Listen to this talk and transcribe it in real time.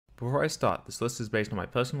Before I start, this list is based on my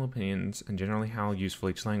personal opinions and generally how useful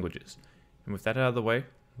each language is. And with that out of the way,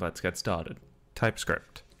 let's get started.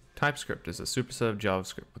 TypeScript. TypeScript is a superset of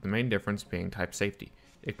JavaScript, with the main difference being type safety.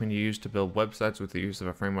 It can be used to build websites with the use of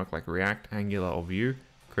a framework like React, Angular, or Vue,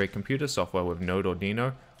 create computer software with Node or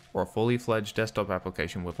Deno, or a fully fledged desktop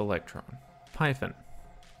application with Electron. Python.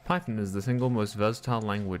 Python is the single most versatile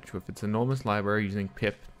language with its enormous library using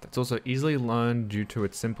pip that's also easily learned due to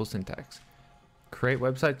its simple syntax. Create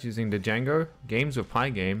websites using Django, games with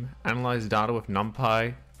Pygame, analyze data with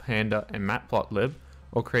NumPy, Panda, and Matplotlib,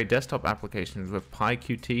 or create desktop applications with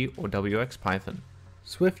PyQt or WXPython.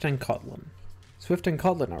 Swift and Kotlin. Swift and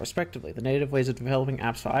Kotlin are respectively the native ways of developing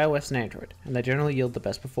apps for iOS and Android, and they generally yield the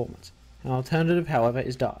best performance. An alternative, however,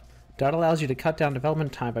 is Dart. Dart allows you to cut down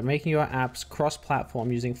development time by making your apps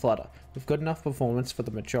cross-platform using Flutter, with good enough performance for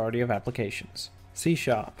the majority of applications. C#.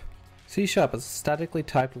 C# is a statically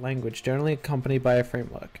typed language generally accompanied by a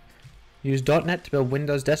framework. Use .NET to build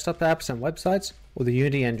Windows desktop apps and websites, or the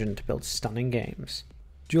Unity engine to build stunning games.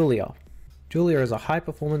 Julia. Julia is a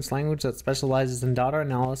high-performance language that specializes in data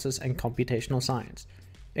analysis and computational science.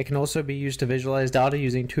 It can also be used to visualize data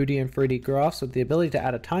using 2D and 3D graphs with the ability to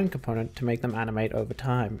add a time component to make them animate over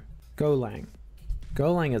time. Golang.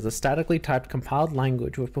 Golang is a statically typed compiled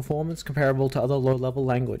language with performance comparable to other low-level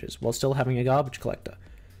languages while still having a garbage collector.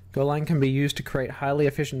 Golang can be used to create highly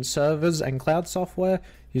efficient servers and cloud software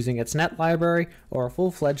using its .NET library, or a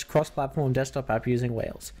full-fledged cross-platform desktop app using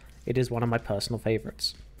Rails. It is one of my personal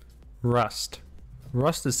favorites. Rust.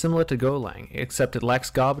 Rust is similar to Golang, except it lacks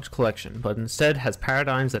garbage collection, but instead has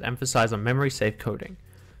paradigms that emphasize on memory-safe coding.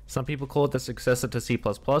 Some people call it the successor to C++,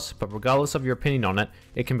 but regardless of your opinion on it,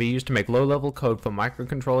 it can be used to make low-level code for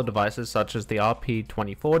microcontroller devices such as the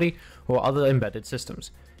RP2040 or other embedded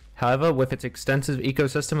systems. However, with its extensive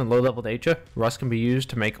ecosystem and low-level nature, Rust can be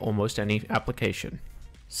used to make almost any application.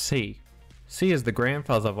 C. C is the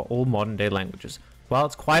grandfather of all modern-day languages. While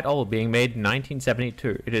it's quite old, being made in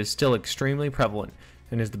 1972, it is still extremely prevalent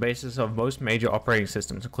and is the basis of most major operating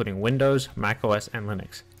systems, including Windows, macOS, and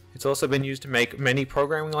Linux. It's also been used to make many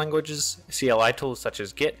programming languages, CLI tools such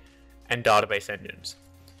as Git, and database engines.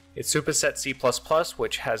 Its superset C++,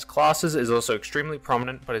 which has classes, is also extremely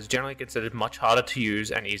prominent, but is generally considered much harder to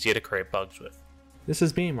use and easier to create bugs with. This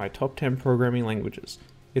has been my top 10 programming languages.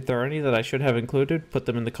 If there are any that I should have included, put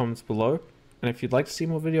them in the comments below, and if you'd like to see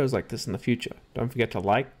more videos like this in the future, don't forget to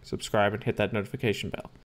like, subscribe, and hit that notification bell.